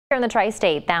Here in the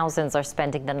tri-state, thousands are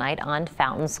spending the night on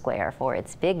Fountain Square for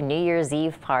its big New Year's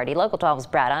Eve party. Local 12's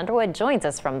Brad Underwood joins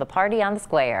us from the party on the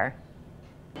square.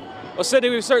 Well, Sydney,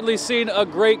 we've certainly seen a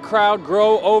great crowd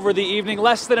grow over the evening.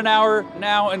 Less than an hour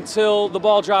now until the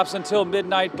ball drops until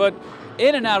midnight, but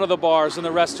in and out of the bars and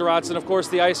the restaurants and, of course,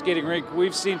 the ice skating rink,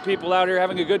 we've seen people out here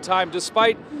having a good time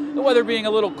despite the weather being a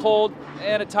little cold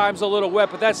and at times a little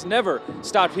wet, but that's never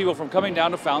stopped people from coming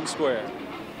down to Fountain Square.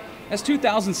 As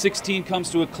 2016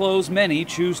 comes to a close, many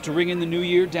choose to ring in the new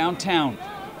year downtown.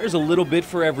 There's a little bit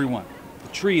for everyone. The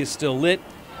tree is still lit,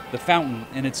 the fountain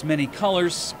in its many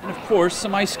colors, and of course,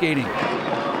 some ice skating.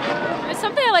 It's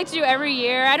something I like to do every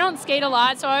year. I don't skate a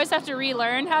lot, so I always have to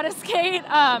relearn how to skate.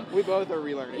 We both are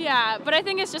relearning. Yeah, but I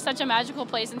think it's just such a magical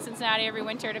place in Cincinnati every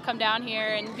winter to come down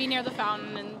here and be near the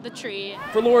fountain and the tree.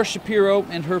 For Laura Schapiro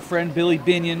and her friend Billy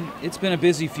Binion, it's been a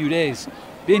busy few days.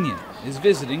 Binion is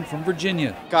visiting from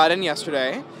Virginia. Got in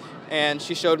yesterday, and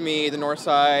she showed me the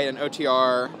Northside and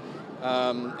OTR,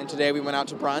 and today we went out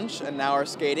to brunch, and now we're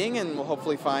skating, and we'll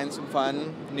hopefully find some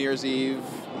fun New Year's Eve,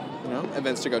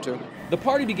 events to go to. The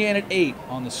party began at 8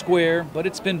 on the square, but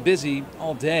it's been busy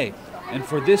all day. And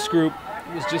for this group,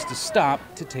 it was just a stop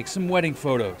to take some wedding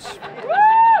photos.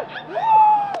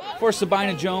 For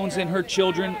Sabina Jones and her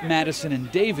children, Madison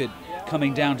and David,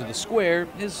 coming down to the square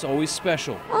is always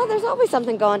special. Well, there's always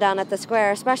something going down at the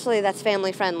square, especially that's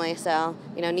family friendly. So,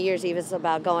 New Year's Eve is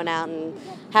about going out and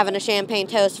having a champagne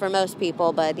toast for most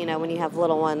people, but, when you have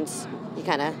little ones, you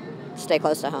kind of stay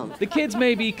close to home. The kids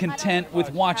may be content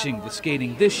with watching the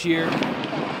skating this year,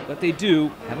 but they do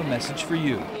have a message for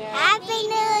you. Happy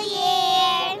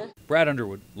New Year! Brad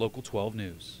Underwood, Local 12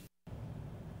 News.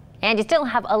 And you still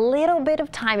have a little bit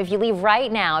of time if you leave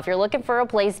right now if you're looking for a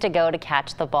place to go to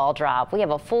catch the ball drop. We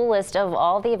have a full list of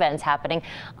all the events happening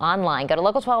online. Go to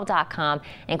local12.com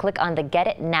and click on the Get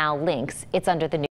It Now links. It's under the news.